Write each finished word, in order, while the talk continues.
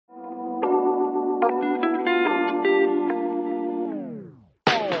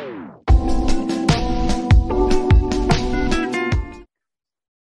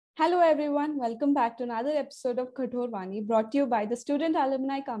Hello everyone, welcome back to another episode of Kathor Vani brought to you by the Student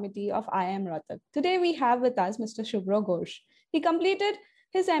Alumni Committee of IIM Rohtak. Today we have with us Mr. Subhro Ghosh. He completed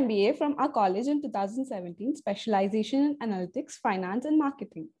his MBA from our college in 2017, specialization in analytics, finance and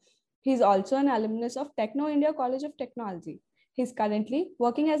marketing. He is also an alumnus of Techno India College of Technology. He is currently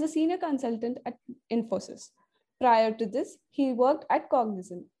working as a senior consultant at Infosys. Prior to this, he worked at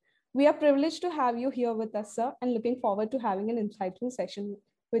Cognizant. We are privileged to have you here with us, sir, and looking forward to having an insightful session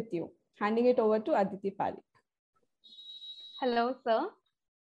with you. Handing it over to Aditi Parik. Hello, sir.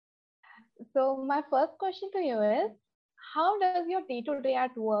 So my first question to you is, how does your day-to-day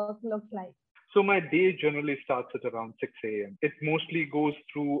at work look like? So my day generally starts at around 6 a.m. It mostly goes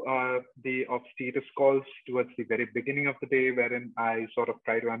through a day of status calls towards the very beginning of the day, wherein I sort of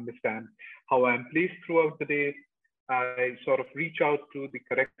try to understand how I'm placed throughout the day. I sort of reach out to the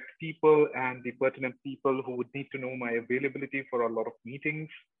correct people and the pertinent people who would need to know my availability for a lot of meetings,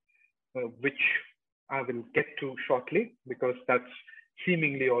 which I will get to shortly, because that's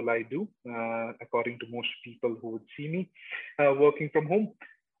seemingly all I do, according to most people who would see me working from home.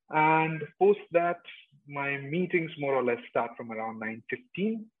 And post that, my meetings more or less start from around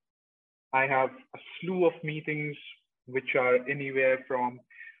 9:15. I have a slew of meetings, which are anywhere from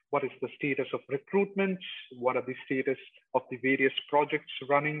what is the status of recruitment, what are the status of the various projects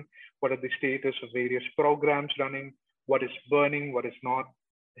running, what are the status of various programs running, what is burning, what is not,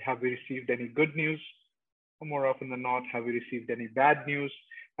 have we received any good news? More often than not, have we received any bad news?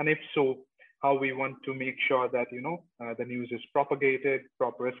 And if so, how we want to make sure that the news is propagated,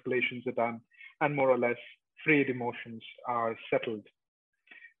 proper escalations are done, and more or less frayed emotions are settled.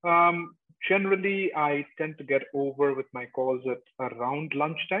 Generally, I tend to get over with my calls at around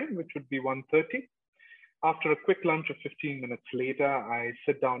lunchtime, which would be 1:30. After a quick lunch of 15 minutes later, I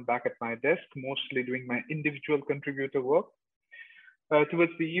sit down back at my desk, mostly doing my individual contributor work.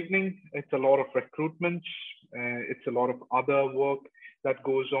 Towards the evening, it's a lot of recruitment. It's a lot of other work that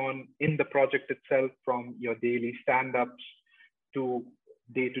goes on in the project itself, from your daily stand-ups to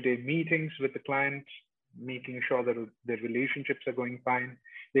day-to-day meetings with the client, making sure that the relationships are going fine,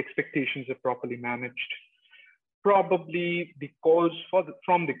 the expectations are properly managed. Probably the calls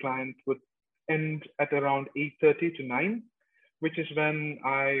from the client would end at around 8:30 to 9, which is when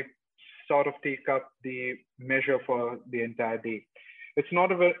I sort of take up the measure for the entire day. It's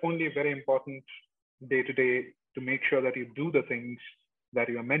not only a very important day-to-day to make sure that you do the things that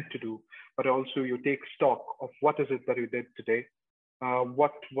you are meant to do, but also you take stock of what is it that you did today,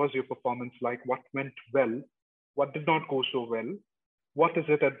 what was your performance like, what went well, what did not go so well, what is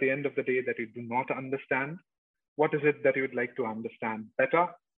it at the end of the day that you do not understand, what is it that you would like to understand better,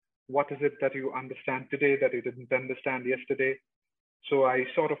 what is it that you understand today that you didn't understand yesterday. So I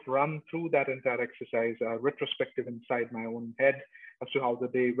sort of run through that entire exercise, retrospective inside my own head as to how the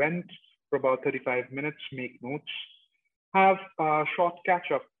day went for about 35 minutes, make notes, have a short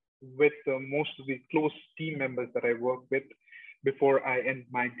catch up with most of the close team members that I work with before I end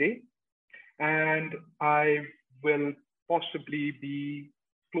my day. And I will possibly be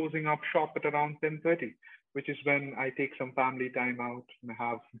closing up shop at around 10:30, which is when I take some family time out and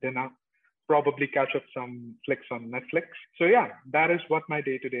have dinner, probably catch up some flicks on Netflix. So yeah, that is what my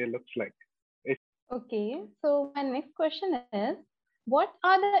day-to-day looks like. Okay, so my next question is, what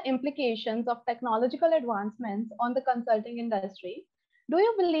are the implications of technological advancements on the consulting industry? Do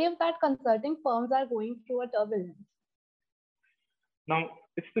you believe that consulting firms are going through a turbulence? Now,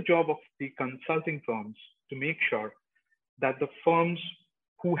 it's the job of the consulting firms to make sure that the firms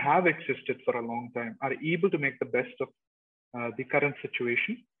who have existed for a long time are able to make the best of the current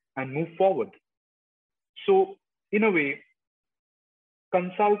situation and move forward. So in a way,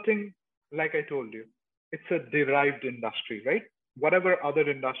 consulting, like I told you, it's a derived industry, right? Whatever other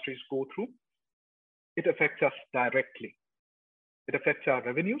industries go through, it affects us directly. It affects our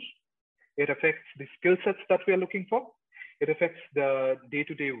revenues. It affects the skill sets that we are looking for. It affects the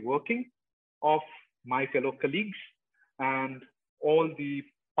day-to-day working of my fellow colleagues and all the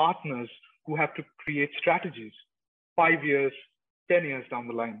partners who have to create strategies 5 years, 10 years down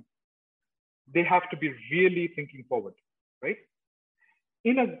the line. They have to be really thinking forward, right?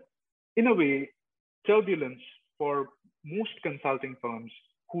 In a way, turbulence for most consulting firms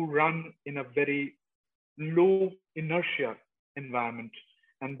who run in a very low inertia environment,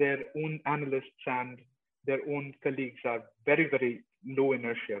 and their own analysts and their own colleagues are very, very low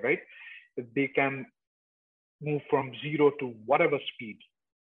inertia, right? They can move from 0 to whatever speed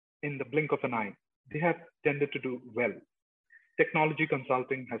in the blink of an eye. They have tended to do well. Technology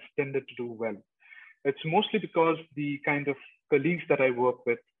consulting has tended to do well. It's mostly because the kind of colleagues that I work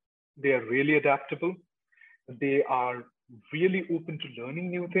with, they are really adaptable. They are really open to learning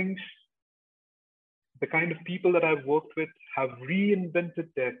new things. The kind of people that I've worked with have reinvented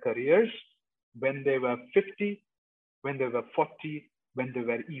their careers when they were 50, when they were 40, when they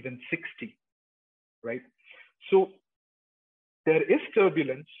were even 60, right? So there is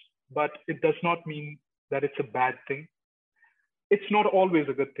turbulence, but it does not mean that it's a bad thing. It's not always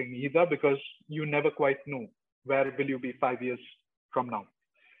a good thing either, because you never quite know where will you be 5 years from now.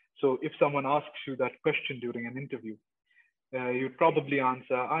 So if someone asks you that question during an interview, you'd probably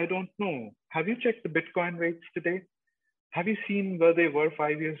answer, I don't know. Have you checked the Bitcoin rates today? Have you seen where they were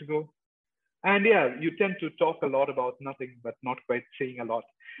 5 years ago? And yeah, you tend to talk a lot about nothing, but not quite saying a lot.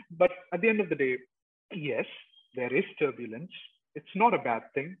 But at the end of the day, yes, there is turbulence. It's not a bad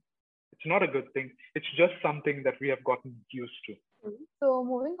thing. It's not a good thing. It's just something that we have gotten used to. So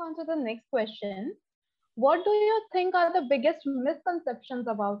moving on to the next question. What do you think are the biggest misconceptions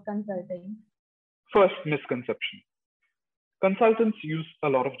about consulting? First misconception. Consultants use a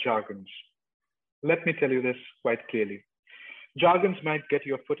lot of jargons. Let me tell you this quite clearly. Jargons might get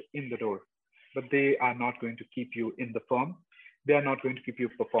your foot in the door, but they are not going to keep you in the firm. They are not going to keep you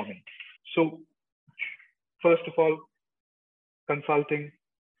performing. So first of all, consulting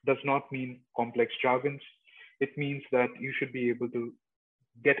does not mean complex jargons. It means that you should be able to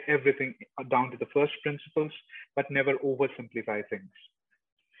get everything down to the first principles, but never oversimplify things.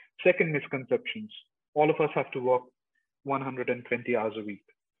 Second misconceptions. All of us have to work 120 hours a week.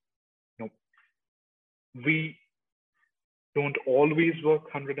 No, we don't always work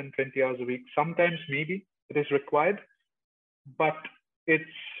 120 hours a week. Sometimes maybe it is required, but it's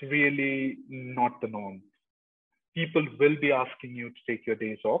really not the norm. People will be asking you to take your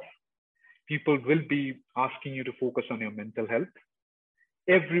days off. People will be asking you to focus on your mental health.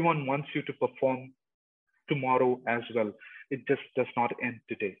 Everyone wants you to perform tomorrow as well. It just does not end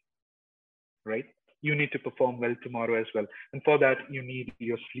today, right? You need to perform well tomorrow as well. And for that, you need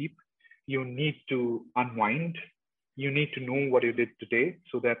your sleep. You need to unwind. You need to know what you did today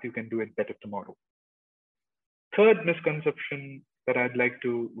so that you can do it better tomorrow. Third misconception that I'd like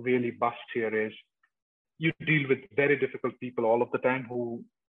to really bust here is you deal with very difficult people all of the time who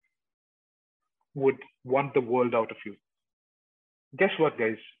would want the world out of you. Guess what,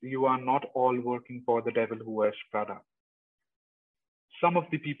 guys? You are not all working for the devil who wears Prada. Some of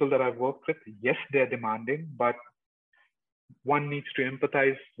the people that I've worked with, yes, they're demanding, but one needs to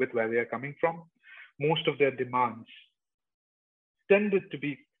empathize with where they are coming from. Most of their demands tended to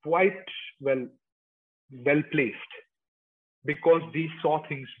be quite well placed because they saw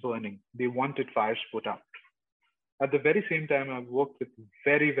things burning. They wanted fires put out. At the very same time, I've worked with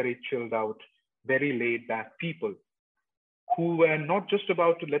very, very chilled out, very laid back people who were not just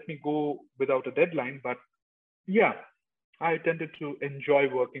about to let me go without a deadline, but yeah, I tended to enjoy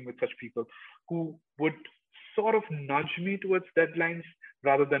working with such people who would sort of nudge me towards deadlines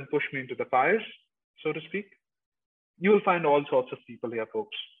rather than push me into the fires, so to speak. You will find all sorts of people here,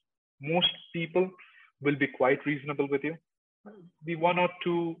 folks. Most people will be quite reasonable with you. The one or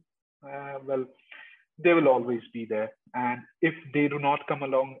two, well, they will always be there. And if they do not come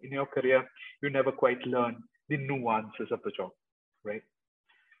along in your career, you never quite learn the nuances of the job, right?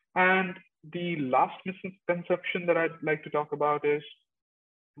 And the last misconception that I'd like to talk about is,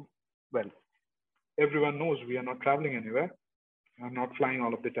 well, everyone knows we are not traveling anywhere. I'm not flying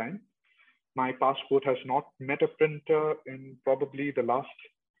all of the time. My passport has not met a printer in probably the last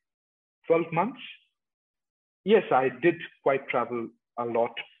 12 months. Yes, I did quite travel a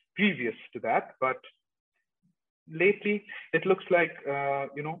lot previous to that, but lately it looks like,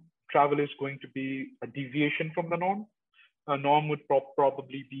 travel is going to be a deviation from the norm. A norm would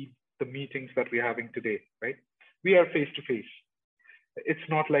probably be the meetings that we're having today, right? We are face to face. It's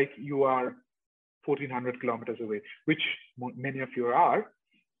not like you are 1,400 kilometers away, which many of you are,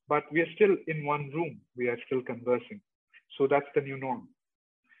 but we are still in one room. We are still conversing. So that's the new norm.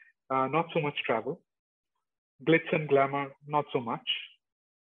 Not so much travel. Glitz and glamour, not so much.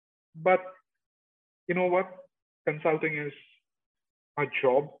 But you know what? Consulting is a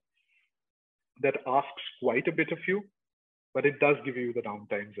job that asks quite a bit of you, but it does give you the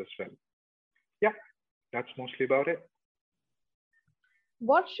downtimes as well. Yeah, that's mostly about it.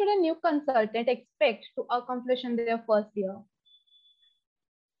 What should a new consultant expect to accomplish in their first year?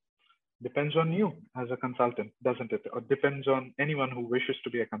 Depends on you as a consultant, doesn't it? Or depends on anyone who wishes to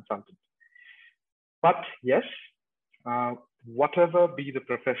be a consultant. But yes, whatever be the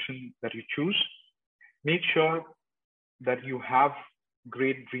profession that you choose, make sure that you have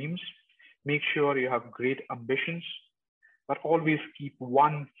great dreams, make sure you have great ambitions, but always keep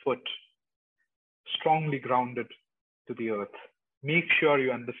one foot strongly grounded to the earth. Make sure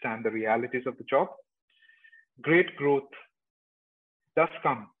you understand the realities of the job. Great growth does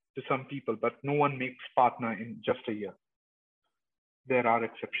come to some people, but no one makes partner in just a year. There are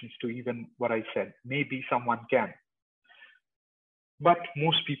exceptions to even what I said. Maybe someone can, but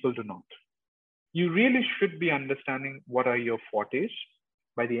most people do not. You really should be understanding what are your fortes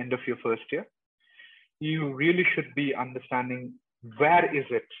by the end of your first year. You really should be understanding where is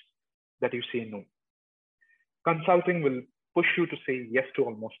it that you say no. Consulting will push you to say yes to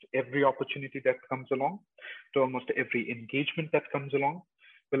almost every opportunity that comes along, to almost every engagement that comes along,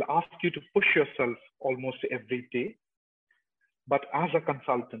 will ask you to push yourself almost every day. But as a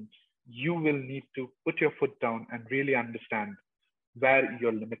consultant, you will need to put your foot down and really understand where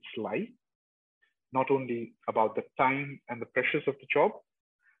your limits lie, not only about the time and the pressures of the job,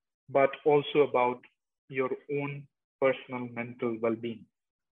 but also about your own personal mental well-being.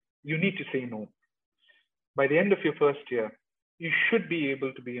 You need to say no. By the end of your first year, you should be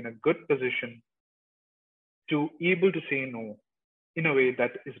able to be in a good position to able to say no in a way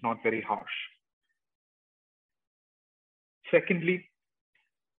that is not very harsh. Secondly,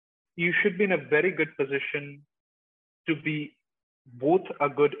 you should be in a very good position to be both a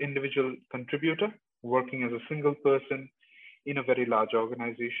good individual contributor, working as a single person in a very large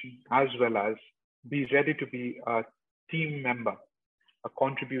organization, as well as be ready to be a team member, a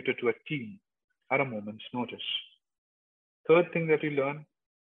contributor to a team at a moment's notice. Third thing that you learn,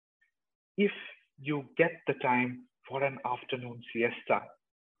 if you get the time for an afternoon siesta,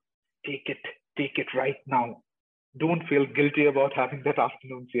 take it right now. Don't feel guilty about having that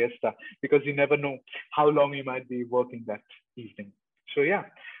afternoon siesta, because you never know how long you might be working that evening. So yeah,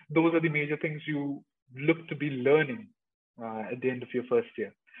 those are the major things you look to be learning at the end of your first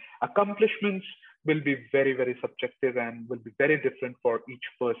year. Accomplishments will be very, very subjective and will be very different for each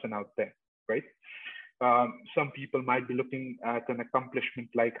person out there, right? Some people might be looking at an accomplishment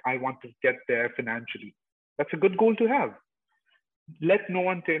like, I want to get there financially. That's a good goal to have. Let no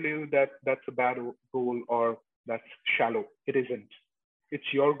one tell you that that's a bad goal or that's shallow. It isn't.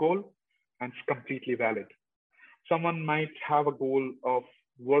 It's your goal and it's completely valid. Someone might have a goal of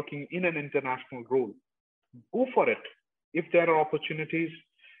working in an international role. Go for it. If there are opportunities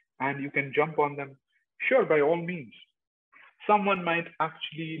and you can jump on them, sure, by all means. Someone might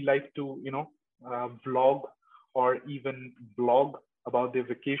actually like to, vlog or even blog about their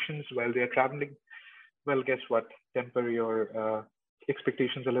vacations while they're traveling. Well, guess what? Temper your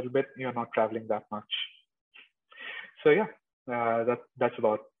expectations a little bit. You're not traveling that much. So yeah, that's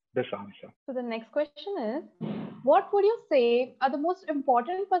about this answer. So the next question is, what would you say are the most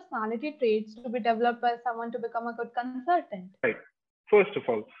important personality traits to be developed by someone to become a good consultant? Right. First of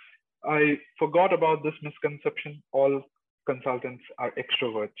all, I forgot about this misconception. All consultants are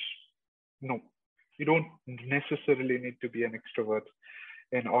extroverts. No, you don't necessarily need to be an extrovert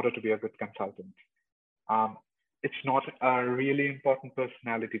in order to be a good consultant. It's not a really important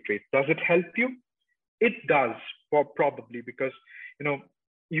personality trait. Does it help you? It does, probably, because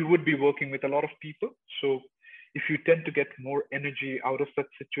you would be working with a lot of people. So if you tend to get more energy out of such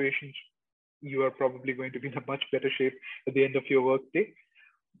situations, you are probably going to be in a much better shape at the end of your workday.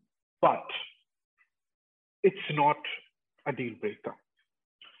 But it's not a deal breaker.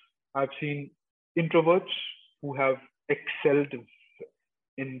 I've seen introverts who have excelled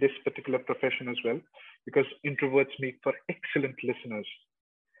in this particular profession as well, because introverts make for excellent listeners.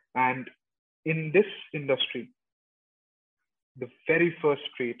 And in this industry, the very first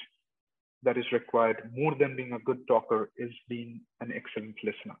trait that is required, more than being a good talker, is being an excellent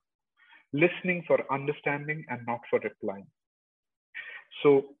listener. Listening for understanding and not for replying.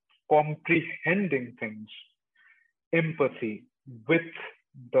 So comprehending things, empathy with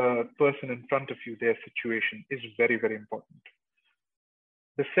the person in front of you, their situation, is very, very important.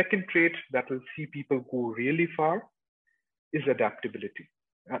 The second trait that will see people go really far is adaptability.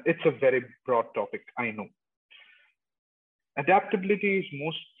 It's a very broad topic, I know. Adaptability is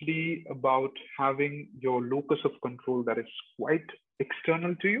mostly about having your locus of control that is quite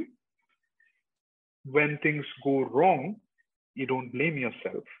external to you. When things go wrong, you don't blame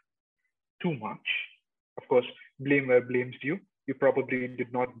yourself too much. Of course, blame where blame's due. You probably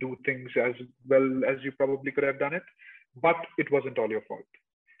did not do things as well as you probably could have done it, but it wasn't all your fault.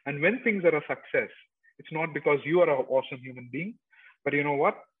 And when things are a success, it's not because you are an awesome human being, but you know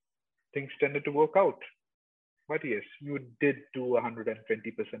what? Things tended to work out. But yes, you did do 120%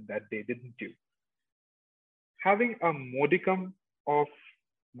 that day, didn't you? Having a modicum of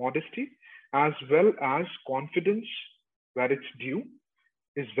modesty as well as confidence where it's due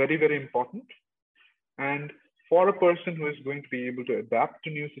is very, very important. And for a person who is going to be able to adapt to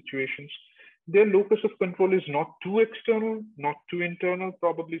new situations, their locus of control is not too external, not too internal,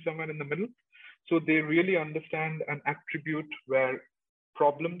 probably somewhere in the middle. So they really understand an attribute where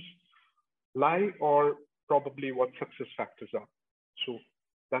problems lie or probably what success factors are. So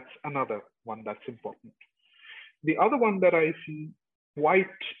that's another one that's important. The other one that I see quite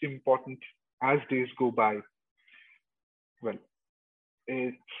important as days go by, well,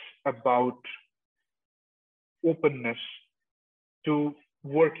 it's about openness to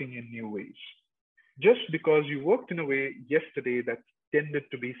working in new ways. Just because you worked in a way yesterday that tended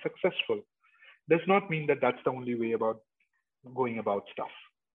to be successful does not mean that that's the only way about going about stuff.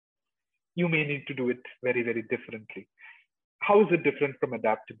 You may need to do it very, very differently. How is it different from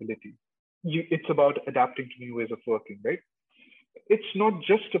adaptability? It's about adapting to new ways of working, right? It's not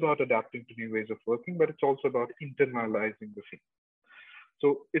just about adapting to new ways of working, but it's also about internalizing the same.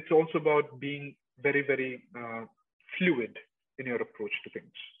 So it's also about being very, very fluid in your approach to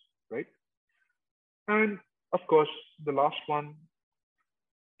things, right? And of course, the last one,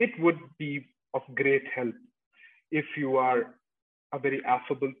 it would be of great help if you are a very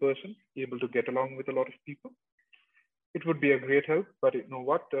affable person, able to get along with a lot of people. It would be a great help, but you know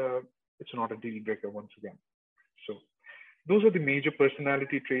what? It's not a deal breaker once again. So those are the major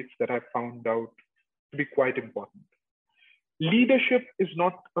personality traits that I've found out to be quite important. Leadership is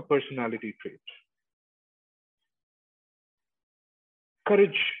not a personality trait.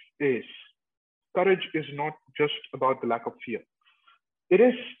 Courage is. Courage is not just about the lack of fear. It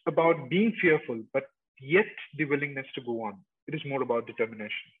is about being fearful, but yet the willingness to go on. It is more about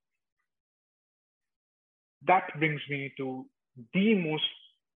determination. That brings me to the most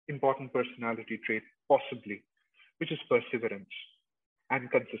important personality trait possibly, which is perseverance and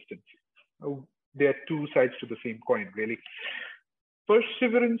consistency. There are two sides to the same coin, really.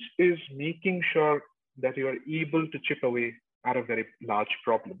 Perseverance is making sure that you are able to chip away at a very large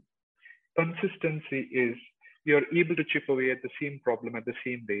problem. Consistency is you are able to chip away at the same problem at the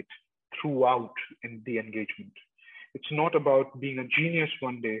same rate throughout in the engagement. It's not about being a genius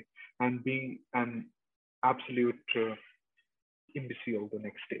one day and being an absolute imbecile the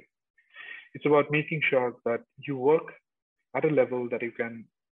next day. It's about making sure that you work at a level that you can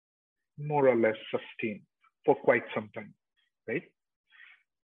more or less sustain for quite some time, right?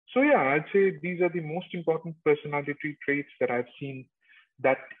 So yeah, I'd say these are the most important personality traits that I've seen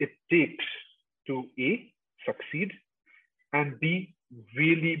that it takes to A, succeed, and B,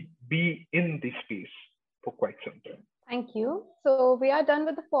 really be in the space for quite some time. Thank you. So we are done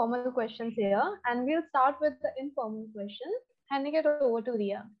with the formal questions here, and we'll start with the informal questions. Handing it over to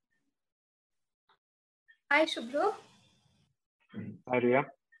Ria. Hi, Subhro. Hi, Ria.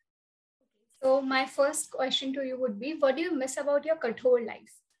 So my first question to you would be, what do you miss about your Kathor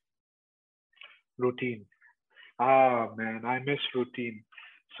life? Routine. Ah, man, I miss routine.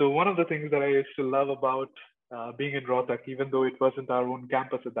 So one of the things that I used to love about being in Rohtak, even though it wasn't our own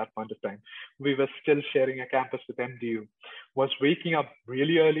campus at that point of time, we were still sharing a campus with MDU, was waking up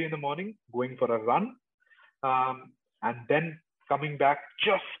really early in the morning, going for a run, and then coming back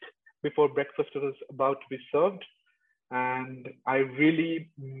just before breakfast was about to be served. And I really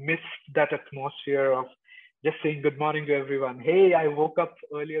missed that atmosphere of just saying good morning to everyone. Hey, I woke up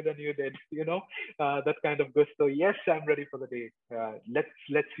earlier than you did, you know, that kind of gusto. Yes, I'm ready for the day.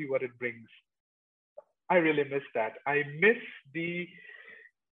 Let's see what it brings. I really miss that. I miss the,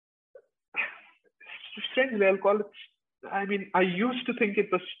 strangely, I'll call it, I mean, I used to think it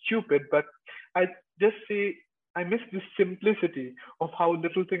was stupid, but I just say, I miss the simplicity of how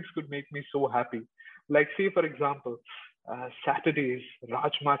little things could make me so happy. Like say, for example, Saturdays,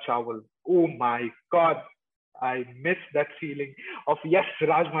 Rajma Chawal. Oh my God, I miss that feeling of, yes,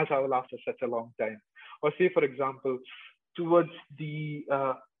 Rajma Chawal after such a long time. Or say, for example, towards the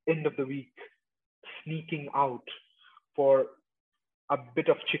end of the week, sneaking out for a bit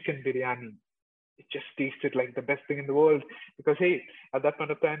of chicken biryani. It just tasted like the best thing in the world because, hey, at that point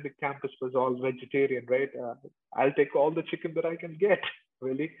of time, the campus was all vegetarian, right? I'll take all the chicken that I can get,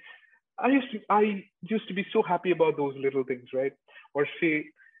 really. I used to be so happy about those little things, right? Or say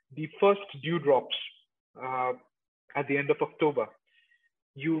the first dewdrops at the end of October.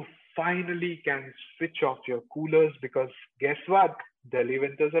 You finally can switch off your coolers because guess what? Delhi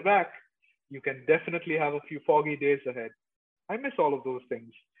winters are back. You can definitely have a few foggy days ahead. I miss all of those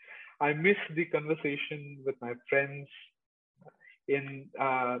things. I miss the conversation with my friends in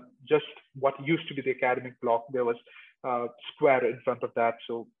just what used to be the academic block. There was a square in front of that.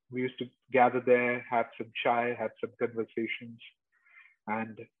 So we used to gather there, have some chai, have some conversations.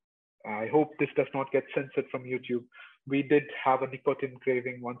 And I hope this does not get censored from YouTube. We did have a nicotine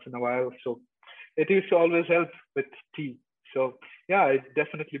craving once in a while. So it used to always help with tea. So yeah, I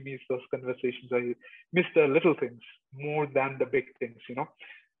definitely miss those conversations. I miss the little things more than the big things, you know.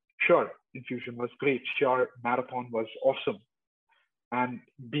 Sure, infusion was great. Sure, marathon was awesome. And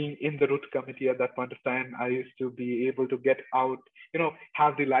being in the route committee at that point of time, I used to be able to get out,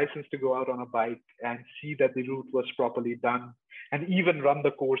 have the license to go out on a bike and see that the route was properly done, and even run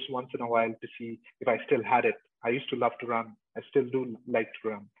the course once in a while to see if I still had it. I used to love to run. I still do like to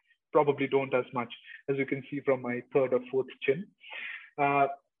run. Probably don't as much, as you can see from my third or fourth chin.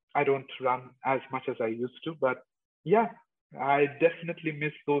 I don't run as much as I used to, but yeah, I definitely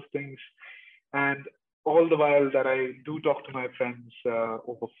miss those things. And all the while that I do talk to my friends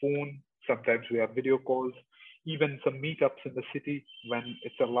over phone, sometimes we have video calls, even some meetups in the city when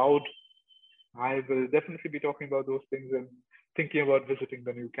it's allowed, I will definitely be talking about those things and thinking about visiting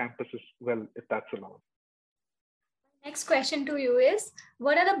the new campus as well, if that's allowed. Next question to you is,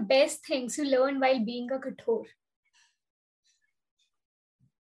 what are the best things you learned while being a Kathor?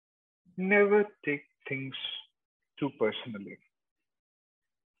 Never take things too personally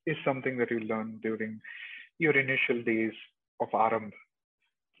is something that you learn during your initial days of Arambh.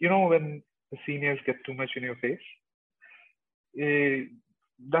 When the seniors get too much in your face,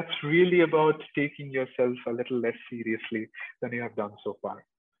 that's really about taking yourself a little less seriously than you have done so far.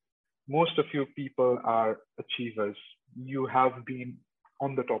 Most of you people are achievers. You have been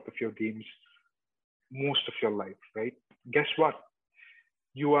on the top of your games most of your life, right? Guess what?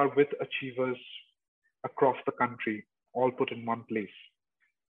 You are with achievers across the country, all put in one place.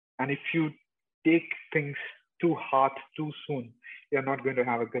 And if you take things too hard too soon, you're not going to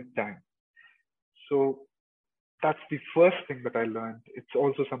have a good time. So that's the first thing that I learned. It's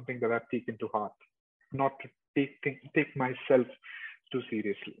also something that I've taken to heart, not to take myself too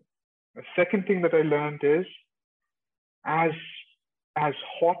seriously. The second thing that I learned is, as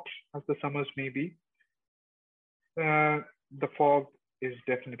hot as the summers may be, the fog is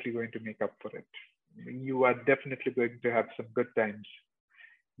definitely going to make up for it. You are definitely going to have some good times.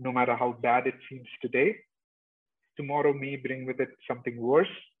 No matter how bad it seems today, tomorrow may bring with it something worse,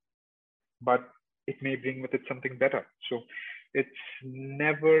 but it may bring with it something better. So it's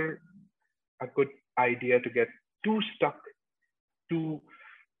never a good idea to get too stuck to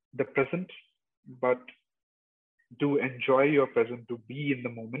the present, but do enjoy your present, to be in the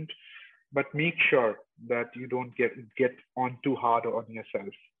moment, but make sure that you don't get on too hard on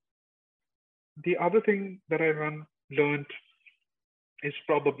yourself. The other thing that I learned is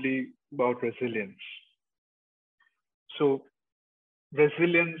probably about resilience. So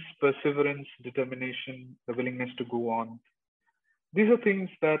resilience, perseverance, determination, the willingness to go on. These are things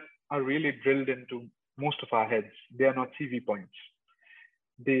that are really drilled into most of our heads. They are not CV points.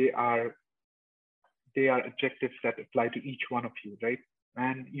 They are objectives that apply to each one of you, right?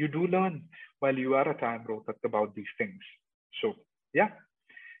 And you do learn while you are at IIM Rohtak about these things. So yeah,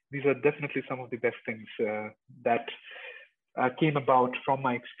 these are definitely some of the best things that came about from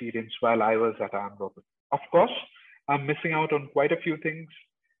my experience while I was at IIM Rohtak. Of course, I'm missing out on quite a few things,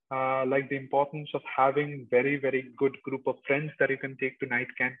 like the importance of having very, very good group of friends that you can take to night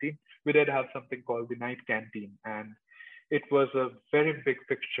canteen. We did have something called the night canteen, and it was a very big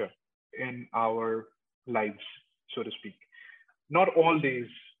picture in our lives, so to speak. Not all days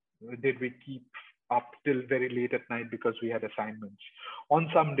did we keep up till very late at night because we had assignments. On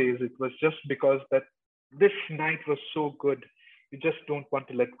some days, it was just because that this night was so good, you just don't want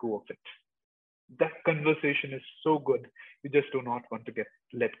to let go of it. That conversation is so good, you just do not want to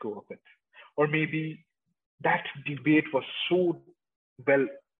let go of it. Or maybe that debate was so well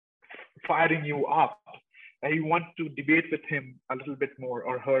firing you up, and you want to debate with him a little bit more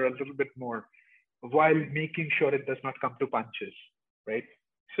or her a little bit more, while making sure it does not come to punches, right?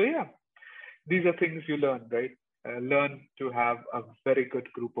 So yeah, these are things you learn, right? Learn to have a very good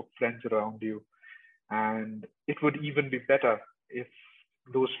group of friends around you. And it would even be better if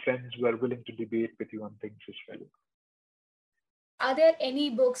those friends were willing to debate with you on things as well. Are there any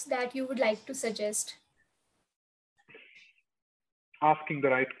books that you would like to suggest? Asking the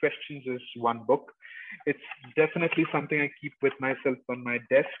right questions is one book. It's definitely something I keep with myself on my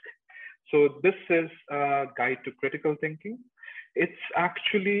desk. So this is a guide to critical thinking. It's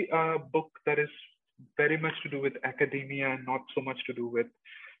actually a book that is very much to do with academia and not so much to do with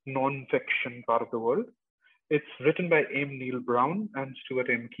non-fiction part of the world. It's written by M. Neil Brown and Stuart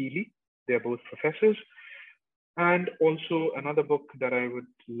M. Keeley. They're both professors. And also another book that I would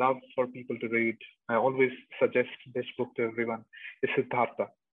love for people to read, I always suggest this book to everyone, is Siddhartha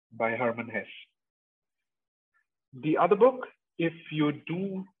by Hermann Hesse. The other book, if you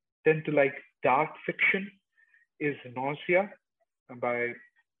do tend to like dark fiction, is Nausea by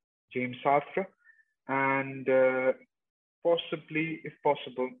James Sartre. And possibly, if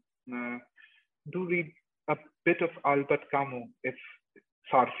possible, do read a bit of Albert Camus if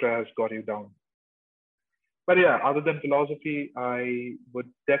Sartre has got you down. But yeah, other than philosophy, I would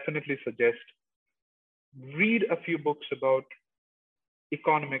definitely suggest read a few books about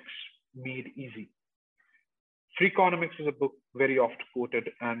economics made easy. Freakonomics is a book very oft quoted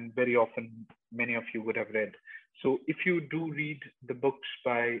and very often many of you would have read. So if you do read the books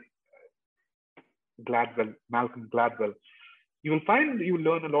by Malcolm Gladwell, you will find you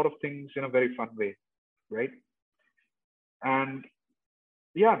learn a lot of things in a very fun way, right? And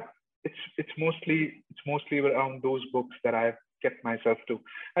yeah, it's mostly around those books that I've kept myself to.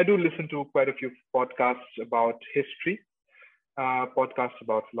 I do listen to quite a few podcasts about history, podcasts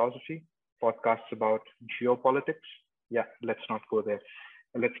about philosophy, podcasts about geopolitics. Yeah, let's not go there.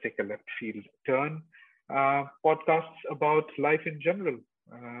 Let's take a left field turn. Podcasts about life in general.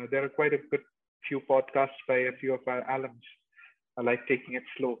 There are quite a good few podcasts by a few of our alums. I like taking it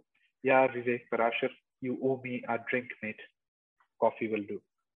slow. Yeah, Vivek Parashar, you owe me a drink, mate. Coffee will do.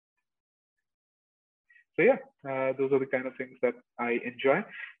 So yeah, those are the kind of things that I enjoy.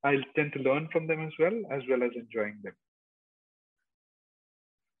 I tend to learn from them as well as enjoying them.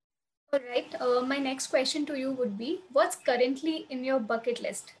 All right. My next question to you would be, what's currently in your bucket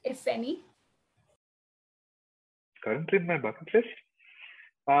list, if any? Currently in my bucket list?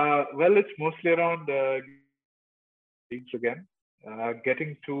 Well, it's mostly around again,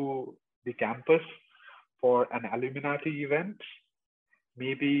 getting to the campus for an Illuminati event,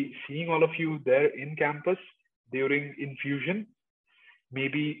 maybe seeing all of you there in campus during infusion,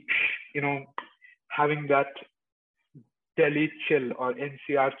 maybe, having that Delhi chill or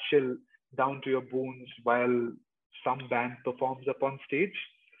NCR chill down to your bones while some band performs up on stage.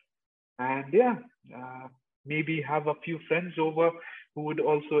 And yeah, maybe have a few friends over who would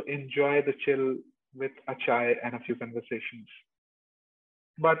also enjoy the chill with a chai and a few conversations.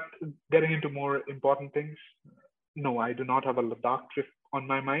 But getting into more important things, no, I do not have a Ladakh trip on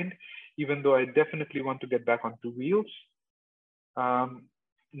my mind, even though I definitely want to get back on 2 wheels.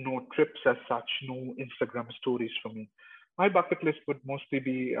 No trips as such, no Instagram stories for me. My bucket list would mostly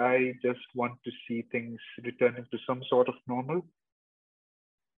be, I just want to see things returning to some sort of normal.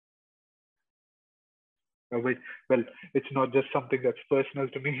 Well, it's not just something that's personal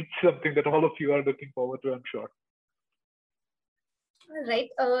to me. It's something that all of you are looking forward to, I'm sure. All right.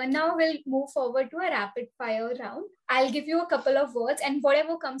 Now we'll move forward to a rapid fire round. I'll give you a couple of words and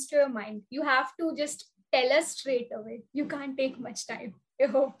whatever comes to your mind, you have to just tell us straight away. You can't take much time, I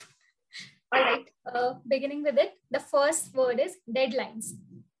hope. All right. Beginning with it, the first word is deadlines.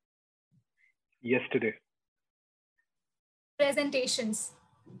 Yesterday. Presentations.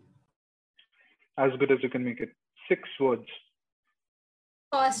 As good as you can make it. 6 words.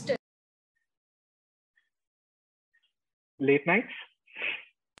 Hostel. Late nights.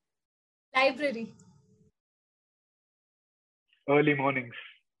 Library. Early mornings.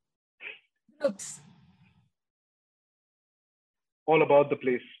 Groups. All about the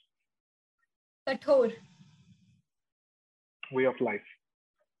place. Kathor. Way of life.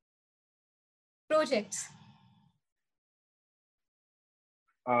 Projects.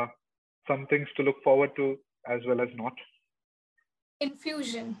 Some things to look forward to as well as not.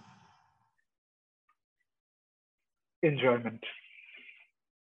 Infusion. Enjoyment.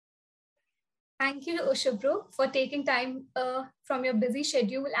 Thank you, Subhro, for taking time from your busy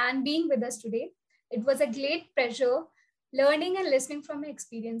schedule and being with us today. It was a great pleasure learning and listening from your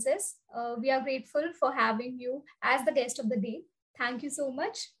experiences. We are grateful for having you as the guest of the day. Thank you so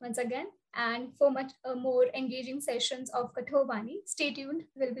much once again. And for much more engaging sessions of Kathor Vani, stay tuned.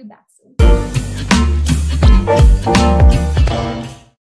 We'll be back soon.